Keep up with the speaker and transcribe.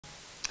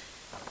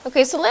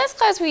Okay, so last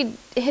class we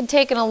had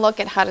taken a look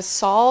at how to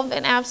solve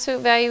an absolute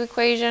value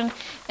equation,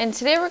 and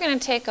today we're going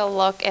to take a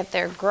look at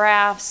their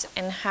graphs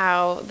and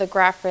how the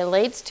graph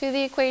relates to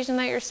the equation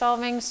that you're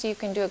solving, so you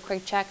can do a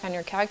quick check on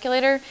your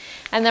calculator,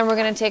 and then we're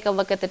going to take a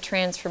look at the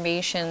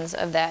transformations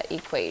of that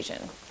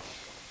equation.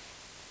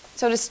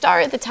 So to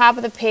start at the top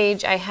of the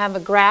page, I have a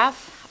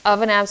graph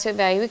of an absolute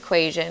value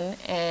equation,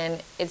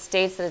 and it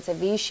states that it's a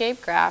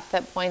V-shaped graph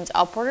that points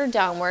upward or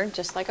downward,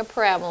 just like a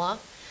parabola.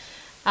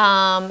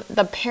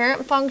 The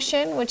parent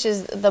function, which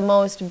is the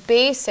most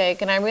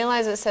basic, and I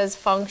realize it says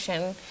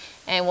function,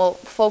 and we'll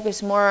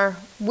focus more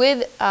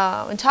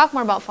and talk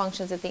more about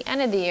functions at the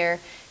end of the year,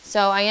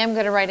 so I am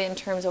going to write it in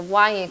terms of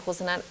y equals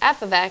and not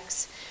f of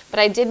x, but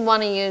I did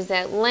want to use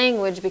that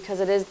language because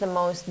it is the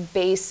most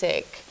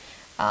basic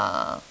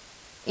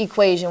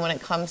equation when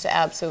it comes to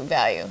absolute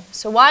value.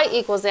 So y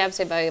equals the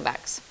absolute value of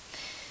x.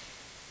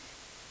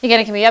 Again,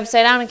 it can be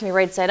upside down, it can be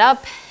right side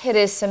up. It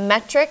is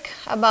symmetric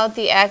about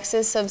the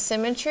axis of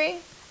symmetry.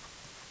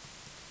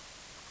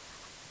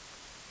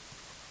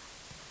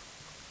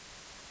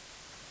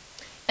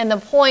 And the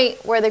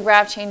point where the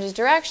graph changes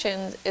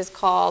directions is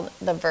called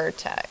the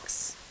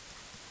vertex.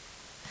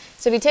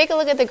 So if you take a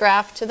look at the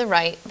graph to the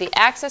right, the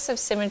axis of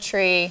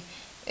symmetry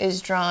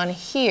is drawn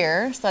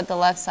here so that the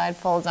left side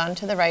folds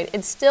onto the right.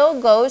 It still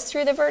goes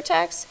through the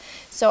vertex.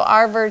 So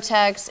our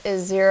vertex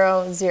is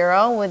 0,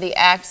 0 with the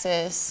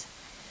axis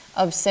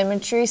of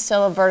symmetry,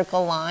 still a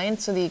vertical line,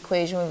 so the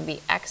equation would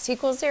be x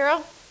equals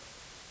 0.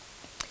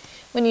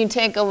 When you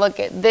take a look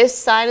at this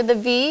side of the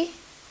V,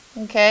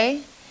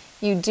 okay,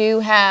 you do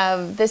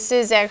have, this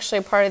is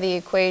actually part of the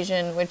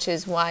equation, which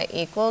is y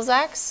equals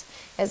x,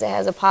 as it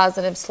has a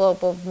positive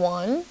slope of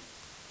 1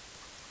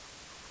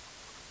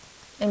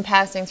 and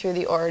passing through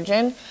the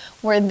origin,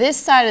 where this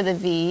side of the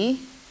V,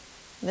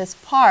 this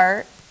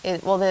part,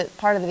 the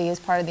part of the V is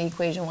part of the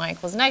equation y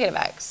equals negative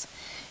x,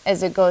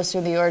 as it goes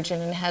through the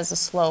origin and has a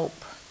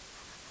slope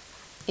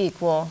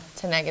equal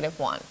to negative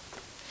 1.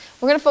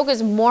 We're going to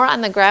focus more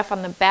on the graph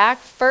on the back.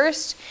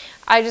 First,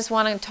 I just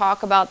want to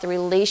talk about the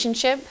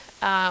relationship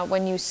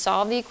when you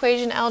solve the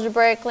equation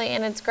algebraically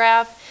in its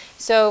graph.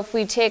 So if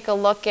we take a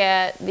look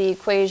at the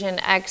equation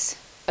x,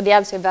 the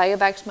absolute value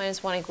of x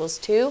minus 1 equals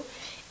 2,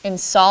 and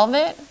solve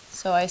it,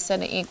 so I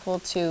set it equal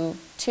to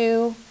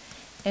 2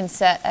 and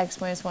set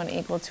x minus 1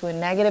 equal to a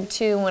negative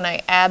 2. When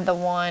I add the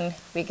 1,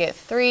 we get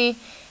 3.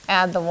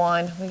 Add the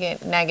 1, we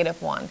get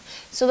negative 1.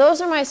 So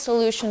those are my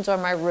solutions or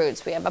my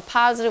roots. We have a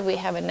positive, we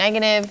have a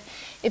negative.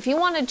 If you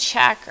want to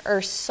check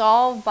or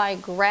solve by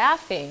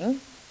graphing,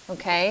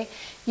 okay,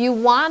 you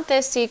want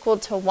this equal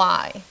to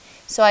y.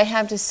 So I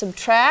have to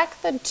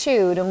subtract the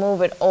 2 to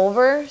move it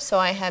over. So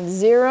I have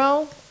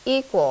 0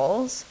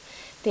 equals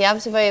the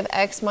absolute value of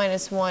x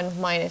minus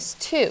 1 minus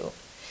 2.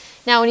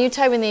 Now when you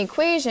type in the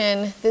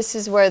equation, this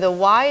is where the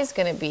y is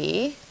going to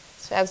be.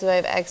 So absolute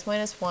value of x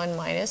minus 1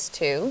 minus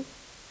 2.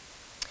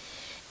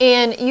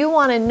 And you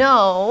want to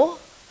know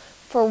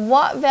for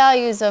what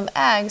values of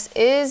x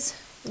is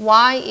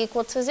y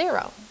equal to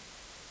 0.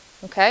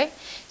 Okay?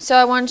 So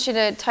I want you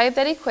to type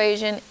that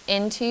equation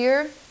into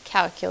your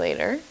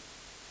calculator.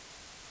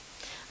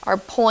 Our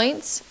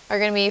points are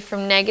going to be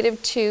from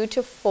negative 2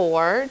 to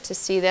 4 to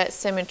see that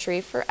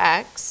symmetry for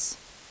x.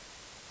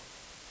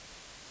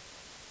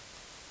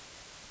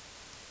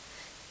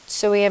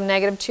 So we have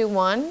negative 2,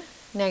 1,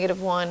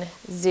 negative 1,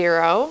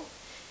 0,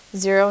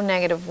 0,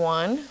 negative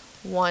 1,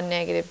 1,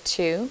 negative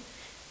 2,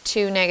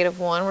 2, negative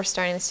 1. We're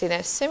starting to see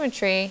that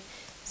symmetry,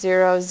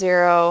 0,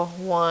 0,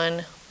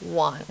 1,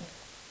 1.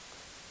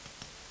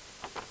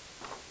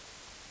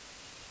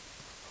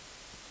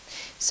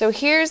 So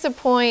here's the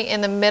point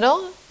in the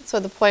middle, so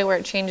the point where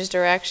it changes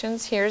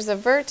directions. Here's the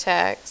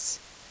vertex.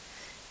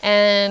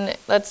 And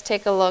let's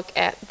take a look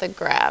at the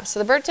graph. So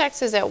the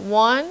vertex is at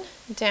 1,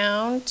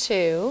 down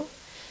 2,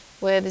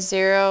 with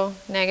 0,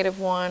 negative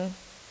 1,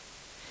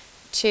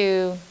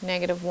 2,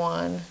 negative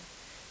 1,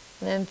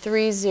 and then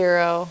 3,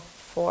 0,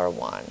 4,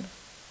 1.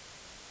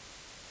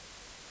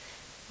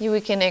 We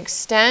can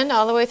extend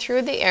all the way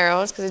through the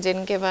arrows because it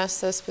didn't give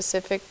us the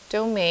specific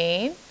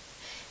domain.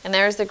 And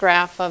there's the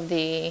graph of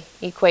the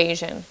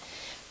equation.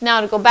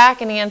 Now to go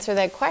back and answer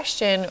that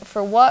question,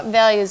 for what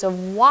values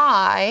of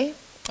y,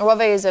 or what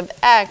values of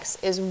x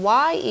is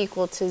y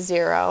equal to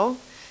 0?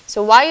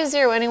 So y is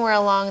 0 anywhere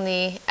along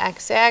the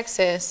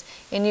x-axis,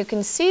 and you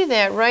can see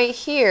that right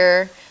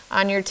here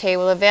on your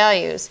table of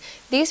values.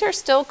 These are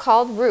still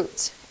called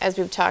roots, as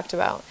we've talked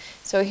about.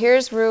 So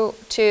here's root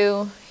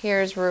 2,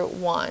 here's root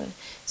 1.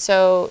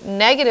 So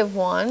negative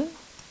 1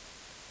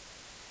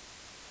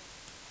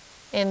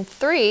 and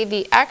 3,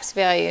 the x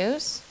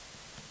values,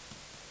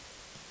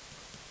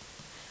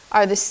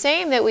 are the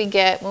same that we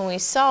get when we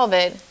solve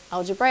it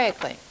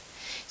algebraically.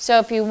 So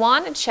if you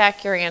want to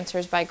check your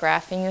answers by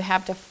graphing, you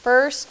have to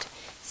first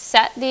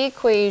set the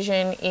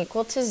equation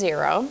equal to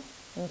 0.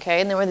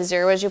 Okay, and then where the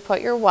 0 is, you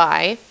put your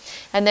y.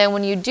 And then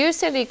when you do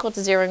set it equal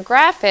to 0 and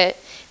graph it,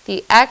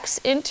 the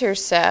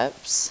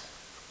x-intercepts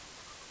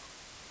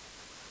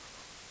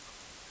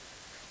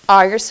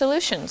are your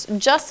solutions,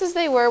 just as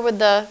they were with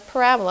the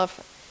parabola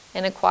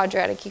in a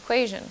quadratic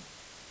equation.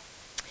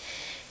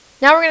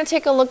 Now we're going to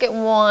take a look at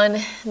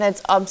one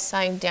that's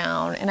upside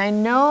down, and I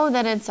know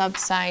that it's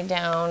upside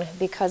down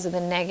because of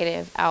the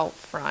negative out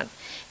front.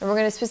 And we're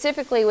going to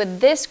specifically, with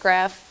this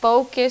graph,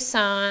 focus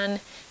on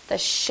the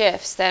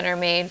shifts that are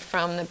made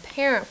from the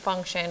parent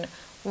function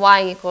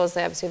y equals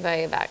the absolute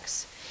value of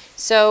x.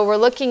 So we're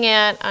looking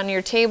at, on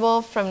your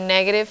table, from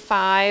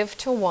 -5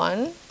 to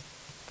 1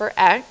 for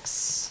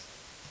x.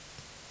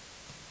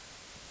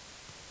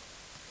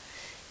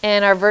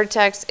 And our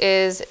vertex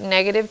is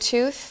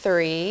 -2,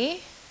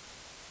 3.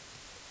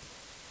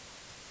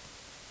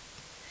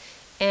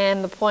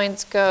 And the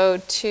points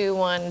go 2,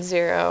 1,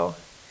 0,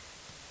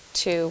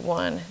 2,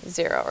 1,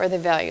 0, or the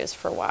values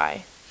for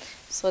y.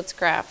 So let's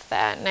graph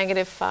that.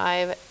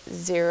 -5,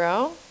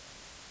 0.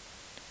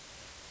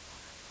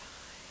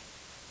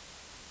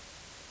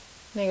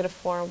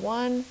 -4,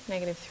 1,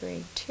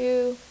 -3,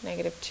 2,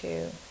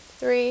 -2,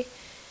 3,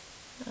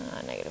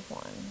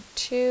 -1,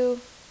 2,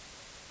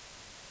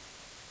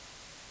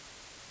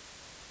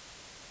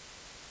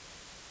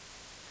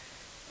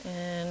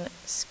 and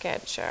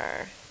sketch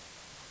our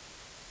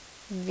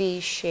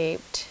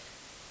V-shaped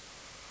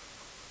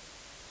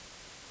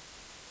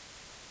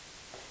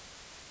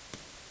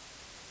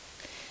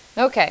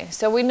Okay,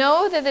 so we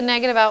know that the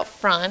negative out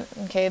front,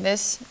 okay,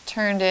 this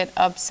turned it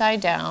upside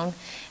down.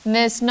 And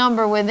this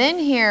number within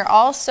here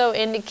also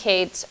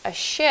indicates a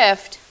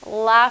shift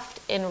left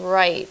and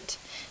right.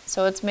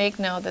 So let's make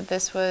note that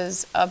this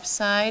was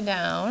upside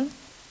down.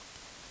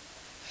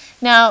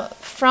 Now,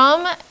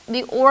 from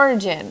the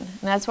origin, and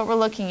that's what we're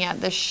looking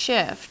at, the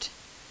shift,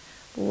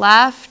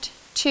 left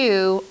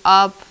 2,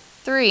 up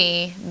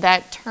 3,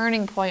 that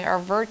turning point or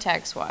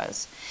vertex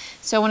was.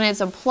 So when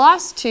it's a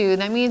 +2,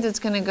 that means it's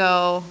going to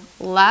go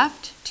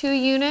left 2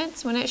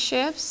 units when it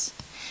shifts.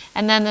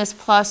 And then this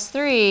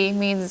 +3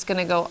 means it's going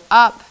to go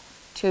up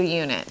 2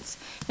 units.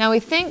 Now we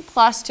think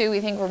 +2,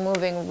 we think we're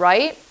moving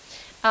right,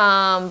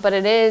 but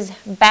it is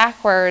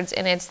backwards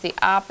and it's the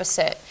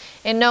opposite.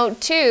 And note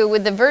too,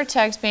 with the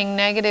vertex being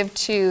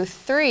 -2,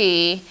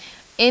 3,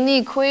 in the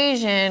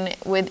equation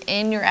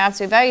within your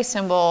absolute value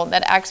symbol,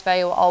 that x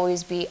value will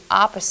always be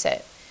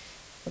opposite,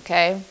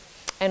 okay?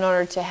 In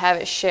order to have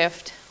it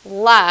shift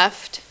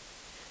left,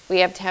 we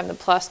have to have the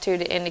 +2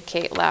 to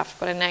indicate left,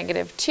 but a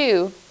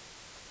 -2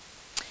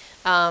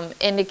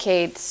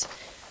 indicates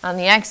on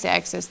the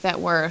x-axis that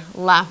we're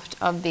left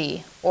of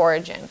the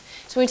origin.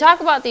 So when we talk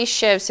about these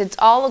shifts, it's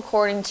all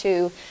according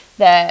to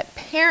the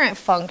parent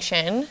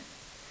function,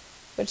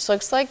 which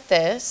looks like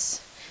this,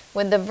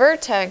 with the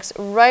vertex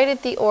right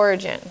at the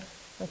origin.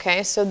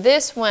 Okay, so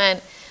this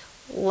went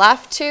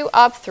left 2,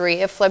 up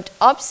 3, it flipped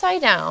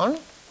upside down,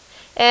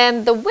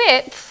 and the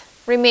width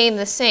remained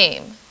the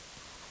same.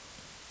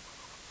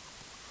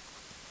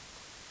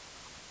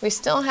 We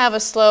still have a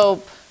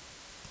slope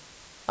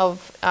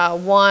of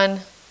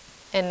 1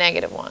 and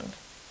 -1.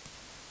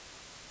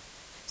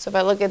 So if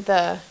I look at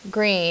the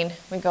green,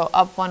 we go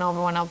up 1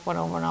 over 1, up 1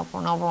 over 1, up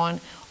 1 over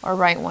 1, or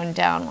right 1,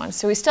 down 1.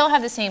 So we still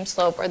have the same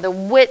slope, or the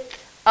width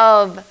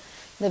of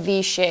the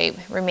V shape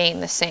remain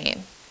the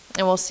same.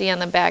 And we'll see on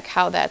the back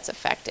how that's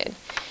affected.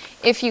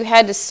 If you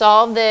had to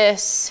solve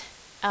this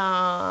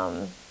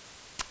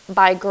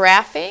by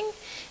graphing,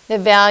 the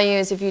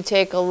values, if you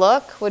take a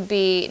look, would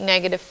be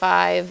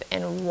 -5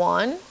 and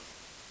 1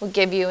 will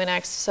give you an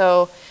x.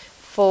 So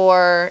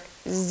for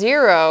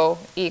 0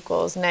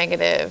 equals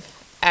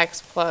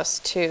 -x plus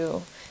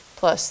 2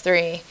 plus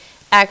 3,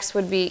 x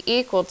would be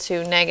equal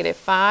to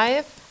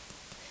 -5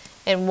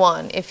 and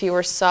 1 if you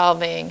were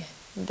solving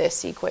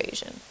this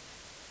equation.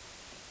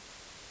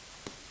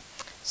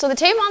 So the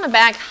table on the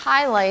back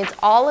highlights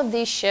all of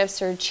these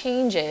shifts or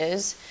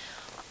changes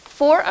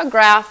for a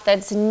graph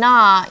that's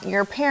not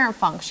your parent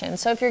function.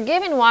 So if you're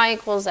given y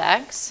equals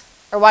x,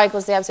 or y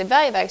equals the absolute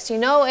value of x, you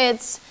know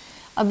it's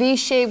a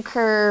V-shaped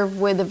curve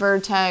with the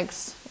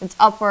vertex, it's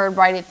upward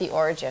right at the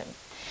origin.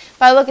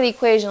 If I look at an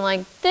equation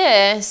like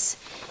this,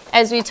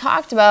 as we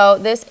talked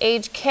about, this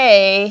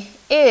hk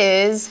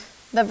is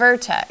the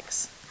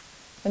vertex,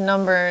 the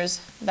numbers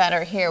that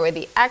are here, with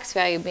the x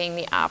value being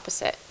the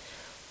opposite.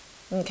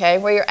 Okay,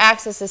 where your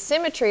axis of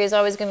symmetry is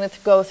always going to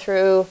go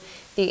through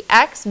the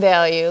x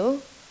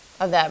value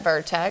of that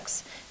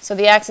vertex. So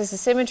the axis of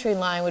symmetry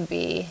line would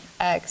be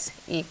x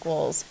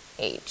equals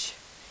h.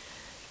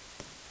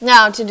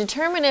 Now, to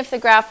determine if the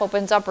graph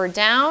opens up or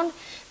down,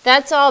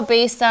 that's all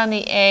based on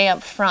the a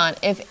up front.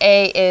 If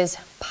a is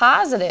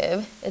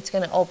positive, it's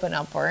going to open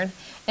upward.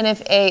 And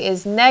if a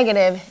is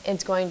negative,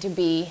 it's going to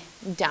be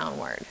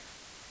downward.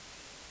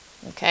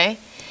 Okay?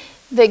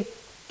 The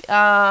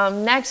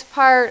next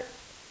part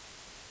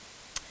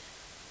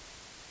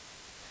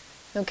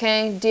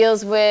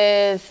deals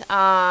with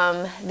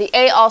the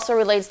A also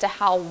relates to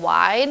how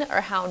wide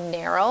or how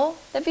narrow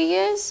the V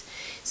is.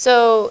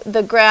 So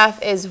the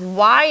graph is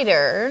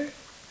wider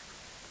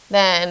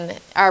than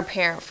our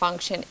parent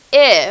function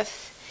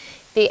if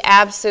the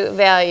absolute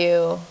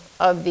value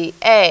of the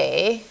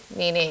A,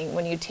 meaning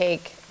when you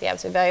take the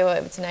absolute value,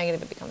 if it's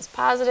negative, it becomes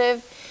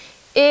positive,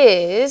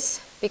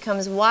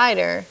 becomes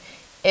wider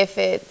if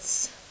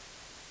it's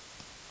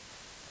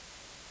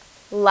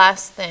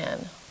less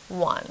than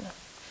 1.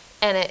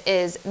 And it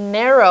is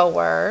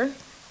narrower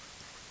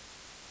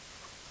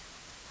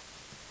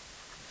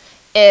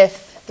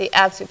if the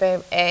absolute value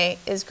of A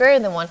is greater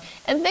than 1.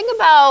 And think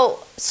about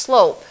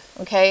slope,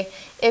 okay?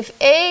 If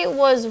A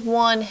was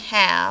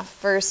 1/2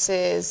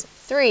 versus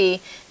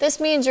 3, this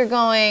means you're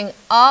going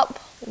up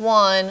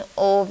 1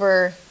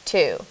 over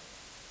 2.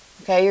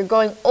 Okay, you're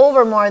going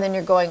over more than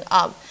you're going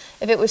up.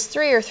 If it was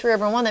 3 or 3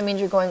 over 1, that means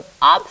you're going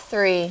up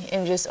 3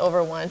 and just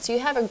over 1. So you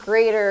have a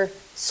greater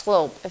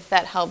slope, if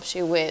that helps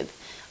you with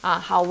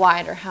how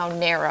wide or how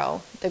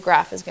narrow the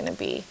graph is going to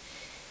be.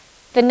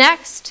 The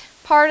next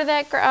part of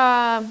that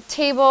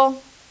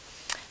table,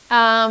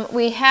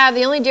 we have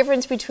the only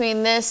difference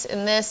between this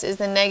and this is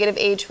the negative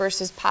h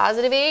versus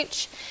positive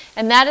h,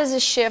 and that is a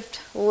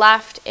shift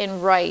left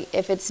and right.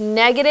 If it's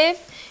negative,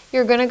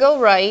 you're going to go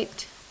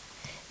right,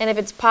 and if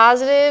it's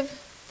positive,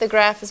 the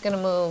graph is going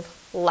to move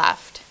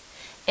left.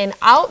 And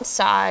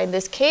outside,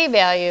 this k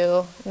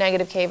value,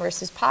 negative k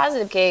versus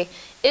positive k,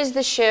 is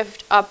the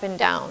shift up and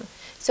down.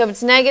 So if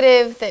it's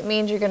negative, that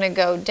means you're going to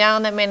go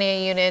down that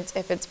many units.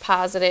 If it's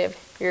positive,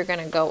 you're going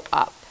to go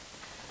up.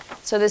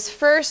 So this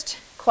first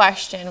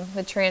question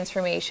with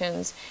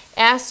transformations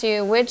asks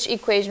you which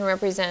equation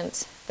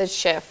represents the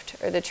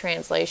shift or the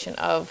translation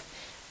of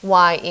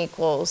y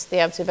equals the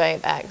absolute value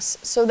of x.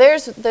 So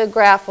there's the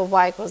graph of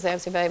y equals the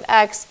absolute value of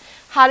x.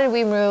 How did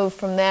we move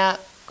from that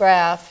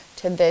graph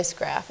to this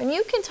graph? And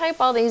you can type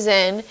all these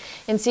in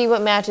and see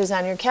what matches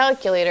on your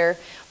calculator,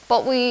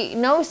 but we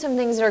know some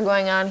things that are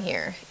going on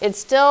here. It's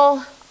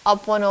still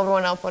up 1 over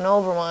 1, up 1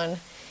 over 1.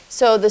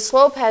 So the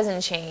slope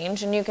hasn't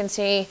changed, and you can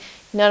see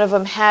none of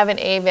them have an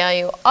a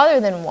value other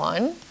than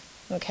 1.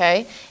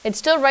 Okay? It's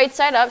still right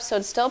side up, so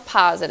it's still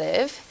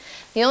positive.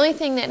 The only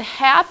thing that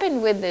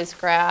happened with this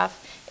graph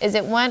is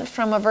it went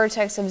from a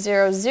vertex of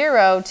 0,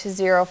 0 to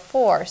 0,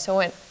 4. So it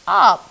went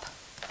up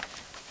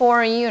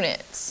 4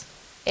 units.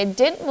 It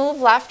didn't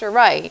move left or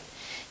right.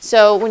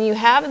 So when you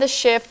have the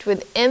shift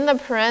within the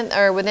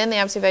within the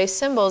absolute value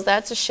symbols,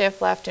 that's a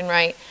shift left and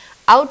right.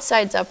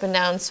 Outside's up and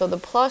down, so the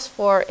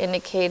 +4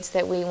 indicates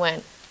that we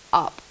went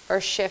up or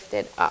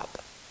shifted up.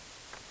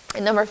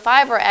 And number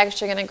 5, we're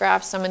actually going to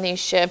graph some of these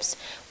shifts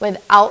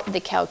without the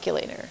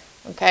calculator.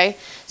 Okay,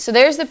 so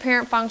there's the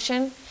parent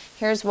function.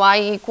 Here's y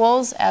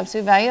equals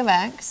absolute value of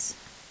x.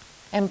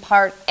 In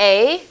part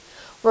A,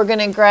 we're going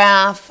to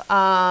graph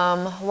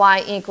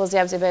y equals the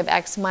absolute value of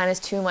x minus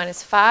 2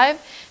 minus 5.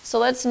 So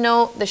let's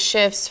note the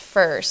shifts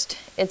first.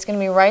 It's going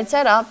to be right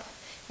side up,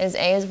 as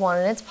a is 1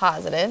 and it's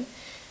positive.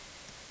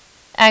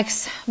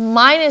 X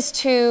minus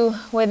 2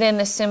 within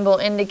the symbol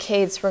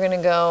indicates we're going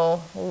to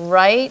go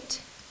right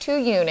 2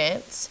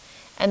 units.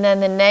 And then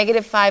the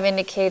negative 5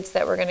 indicates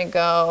that we're going to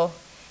go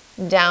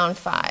down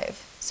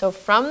 5. So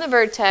from the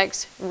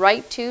vertex,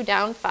 right 2,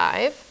 down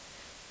 5.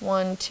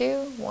 1,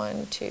 2,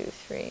 1, 2,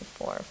 3,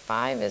 4,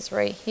 5 is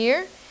right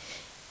here.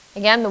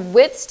 Again, the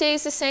width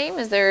stays the same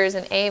as there is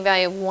an a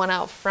value of 1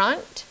 out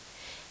front.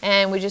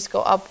 And we just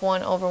go up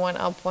 1 over 1,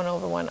 up 1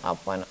 over 1,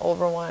 up 1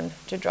 over 1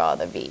 to draw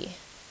the V.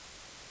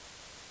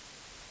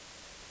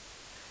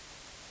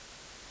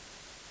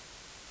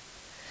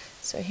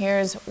 So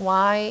here's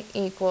y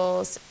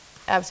equals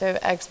absolute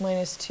of x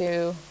minus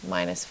 2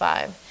 minus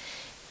 5.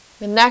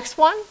 The next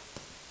one,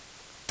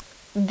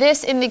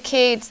 this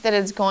indicates that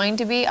it's going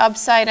to be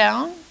upside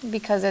down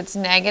because it's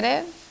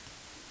negative.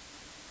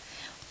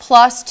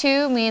 Plus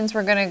 2 means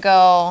we're going to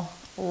go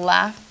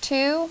left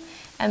 2,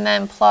 and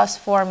then plus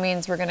 4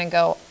 means we're going to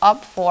go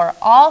up 4,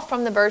 all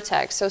from the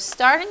vertex. So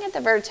starting at the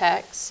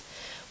vertex,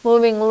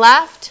 moving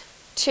left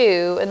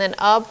 2, and then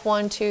up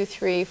 1, 2,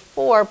 3,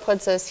 4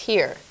 puts us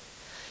here.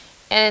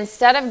 And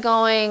instead of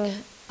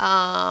going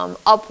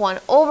up 1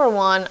 over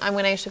 1, I'm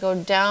going to actually go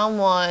down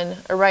 1,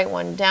 or right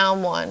 1,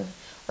 down 1,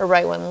 or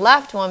right 1,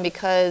 left 1,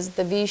 because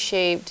the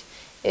V-shaped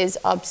is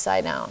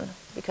upside down,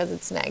 because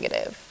it's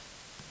negative.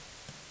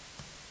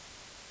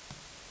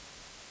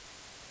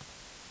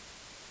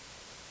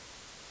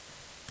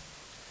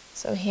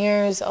 So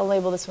here's, I'll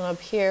label this one up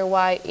here,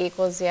 y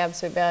equals the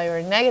absolute value,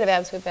 or negative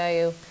absolute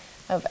value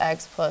of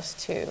x plus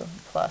 2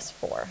 plus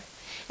 4.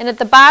 And at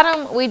the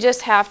bottom, we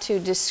just have to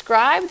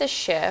describe the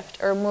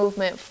shift or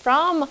movement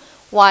from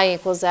y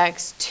equals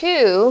x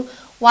to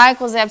y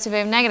equals the absolute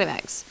value of negative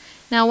x.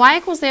 Now, y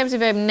equals the absolute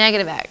value of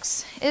negative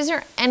x. Is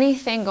there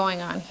anything going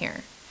on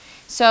here?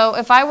 So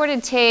if I were to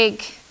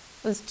take,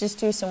 let's just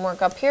do some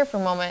work up here for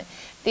a moment,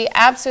 the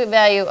absolute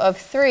value of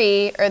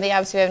 3 or the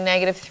absolute value of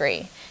negative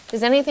 3.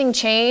 Does anything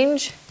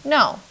change?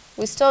 No,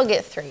 we still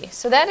get 3.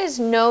 So that is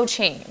no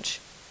change,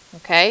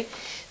 okay?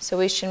 So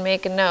we should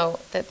make a note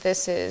that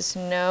this is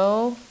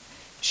no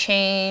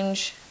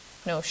change,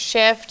 no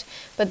shift.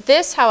 But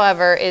this,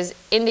 however, is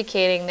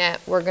indicating that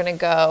we're going to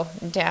go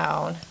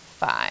down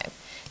 5.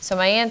 So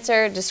my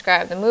answer,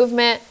 describe the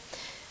movement.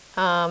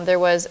 There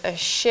was a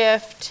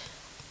shift,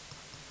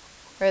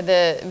 or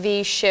the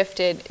V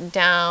shifted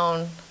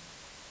down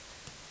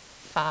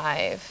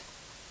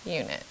 5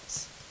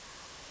 units.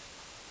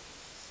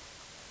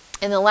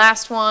 And the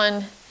last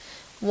one,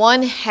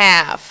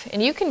 1/2.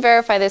 And you can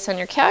verify this on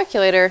your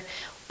calculator,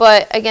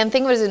 but again,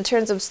 think of it as in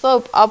terms of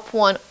slope, up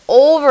 1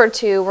 over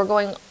 2. We're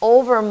going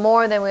over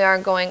more than we are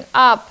going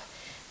up.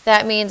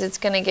 That means it's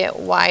going to get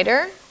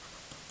wider.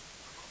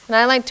 And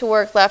I like to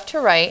work left to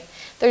right.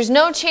 There's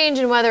no change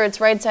in whether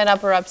it's right side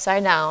up or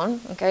upside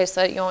down. Okay,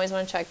 so you always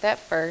want to check that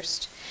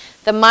first.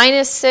 The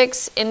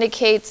 -6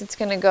 indicates it's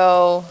going to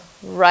go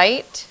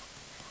right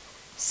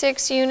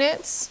 6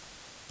 units.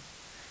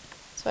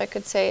 So I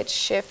could say it's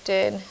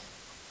shifted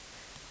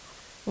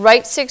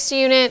right 6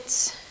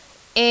 units,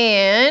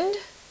 and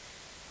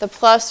the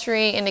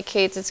 +3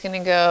 indicates it's going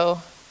to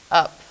go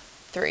up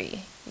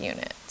 3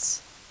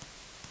 units.